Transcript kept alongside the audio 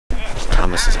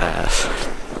Thomas's ass.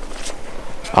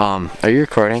 Are you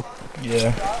recording?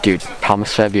 Yeah. Dude,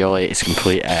 Thomas Fabiola is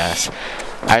complete ass.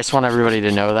 I just want everybody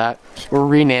to know that. We're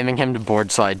renaming him to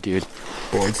Boardslide Dude.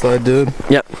 Boardslide Dude?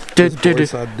 Yep. Dude.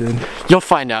 Boardslide Dude. You'll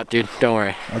find out, dude. Don't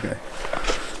worry. Okay.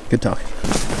 Good talk.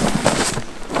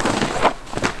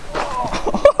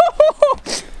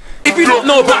 If you don't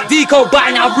know about Deco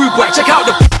by now, rude boy, check out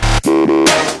the.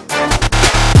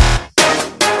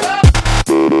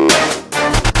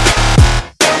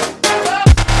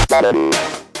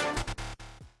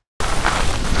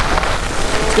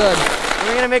 It's good.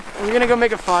 We're gonna go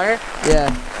make a fire? Yeah.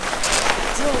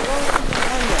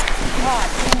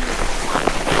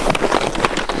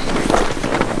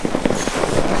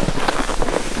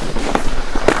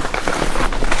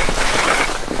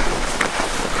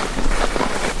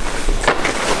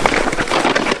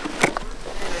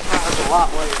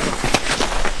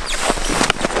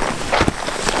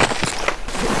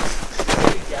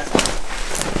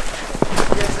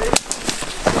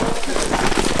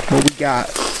 What we got?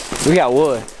 We got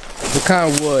wood. What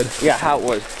kind of wood? We got hot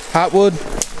wood. Hot wood?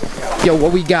 Yo,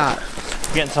 what we got?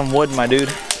 Getting some wood, my dude.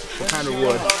 What kind of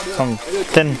wood? Some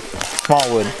thin, small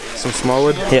wood. Some small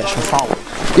wood? Yeah, some small wood.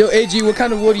 Yo, AG, what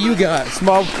kind of wood do you got?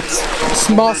 Small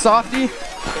softy?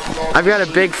 I've got a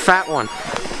big fat one.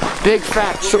 Big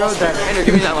fat. Andrew,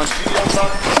 give me that one.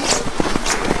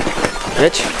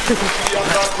 Bitch.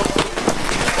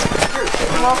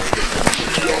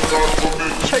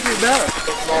 Check it out.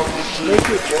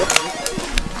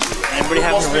 Anybody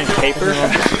have to bring paper?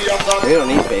 We don't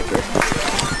need paper.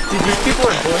 Dude, these people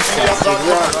are Boy Scouts.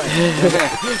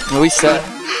 We set.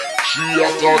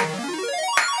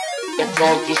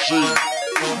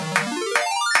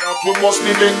 We must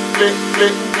be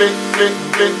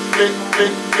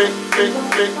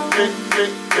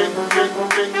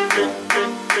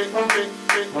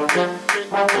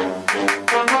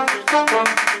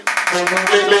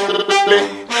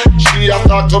She a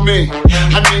talk to me,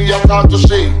 and me a talk to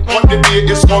she. But the day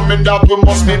is coming that we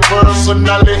must meet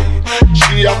personally.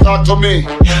 She a talk to me,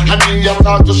 and me a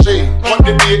talk to she. But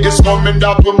the day is coming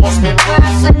that we must meet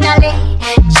personally.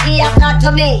 She a talk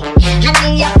to me, and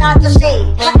me a talk to she.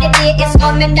 But the day is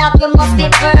coming that we must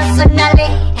meet personally.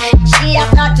 She a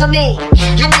talk to me,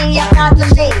 and me a talk to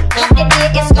she. But the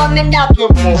day is coming that we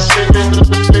must meet.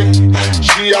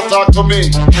 She a talk to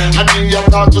me, and me a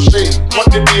talk to she. But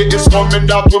the day is coming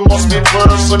that we must meet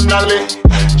personally.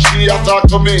 She a talk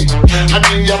to me, and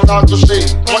me a talk to she.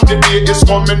 But the day is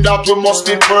coming that we must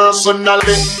meet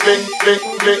personally.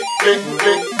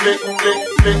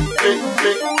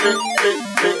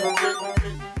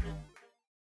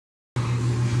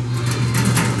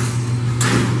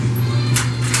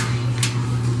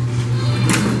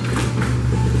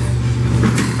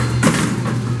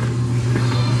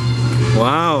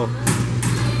 Wow.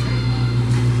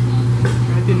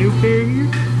 Got the new pair here?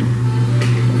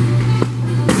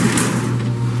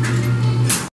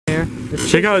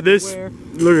 Check out this.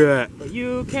 Look at that. But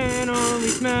you can only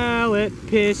smell it.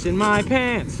 Piss in my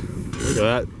pants. Look at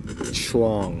that.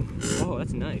 Schlong. Oh,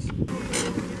 that's nice.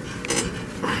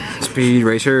 Speed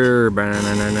Racer.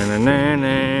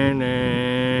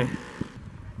 Ba-na-na-na-na-na-na.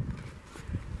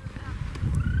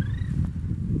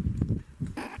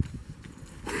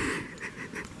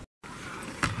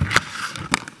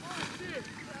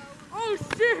 Oh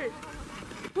shit!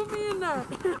 Put me in there!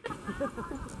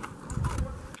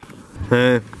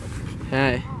 Hey,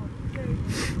 Hey,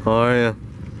 how are you?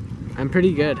 I'm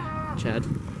pretty good, Chad.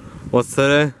 What's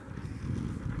today?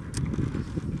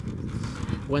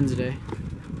 Wednesday.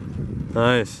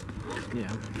 Nice.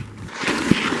 Yeah.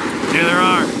 Here there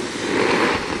are.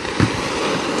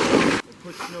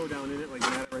 Put snow down in it, like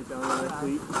that, right down in that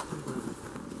cleat.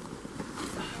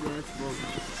 Yeah, that's cool.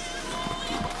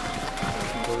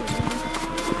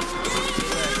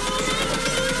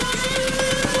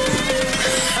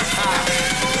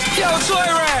 Yo,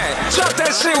 JOYRYDE, drop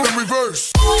that shit in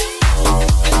reverse.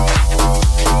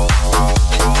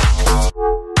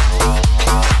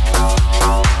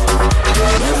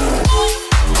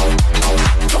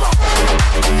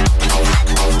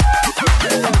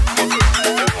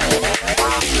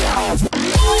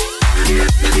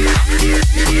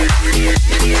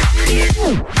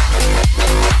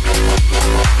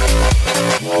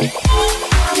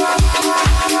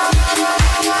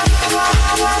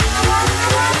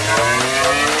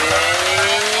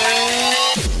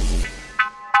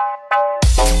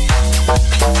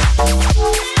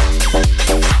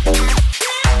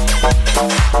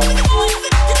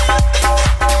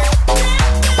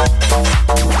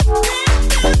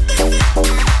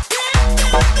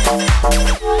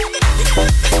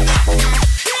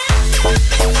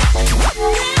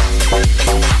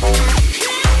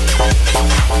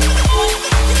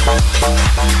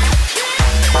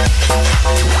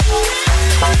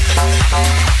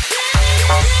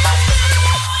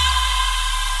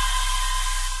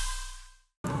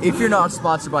 If you're not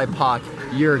sponsored by POC,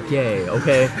 you're gay,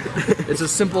 okay? It's as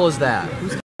simple as that.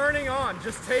 Turning on,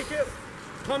 just take it,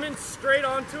 come in straight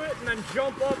onto it, and then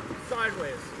jump up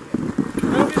sideways.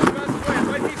 That'll be the best way. It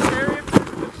might be scary, but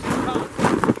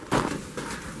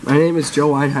My name is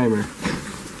Joe Weinheimer.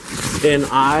 And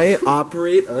I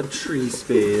operate a tree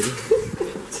spade.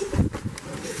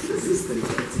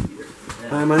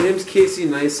 Hi, my name's Casey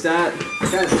Neistat.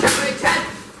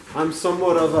 I'm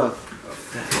somewhat of a...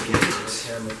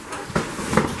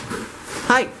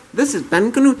 Hi, this is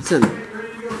Ben Knutson.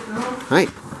 Hi.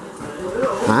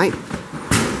 Hi.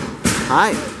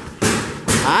 Hi.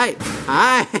 Hi.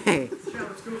 Hi.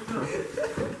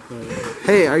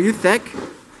 Hey, are you thick?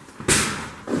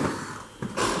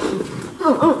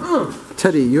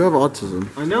 Teddy, you have autism.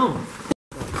 I know.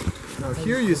 Now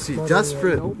here you see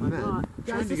desperate men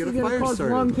trying to get a fire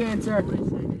started. Lung cancer.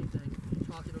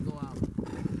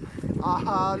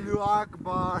 Allahu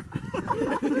Akbar.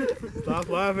 Stop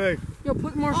laughing. Yo,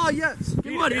 put more. Oh, yes.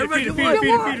 Feed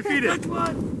it.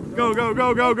 Go, go,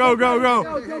 go, go, go, go, go.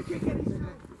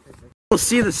 We'll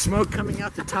see the smoke coming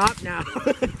out the top now.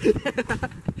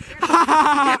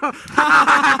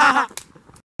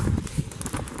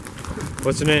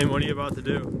 What's your name? What are you about to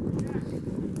do?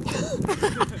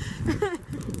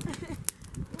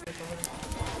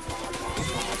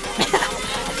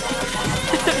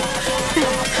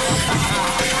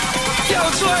 Yo,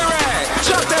 JOYRYDE,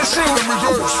 drop that shit in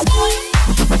reverse.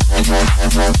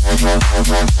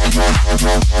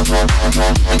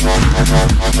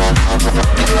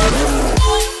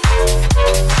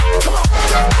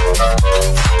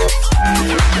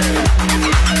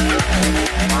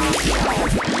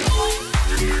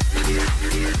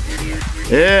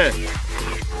 Yeah.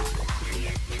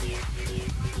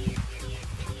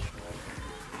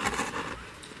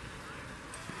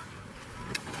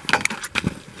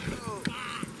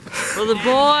 For the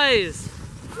boys!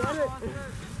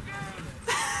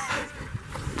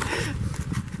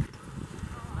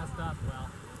 Messed up, well.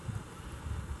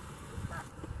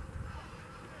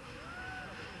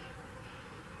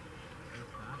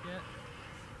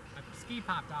 Ski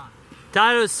popped off.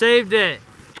 Tato saved it.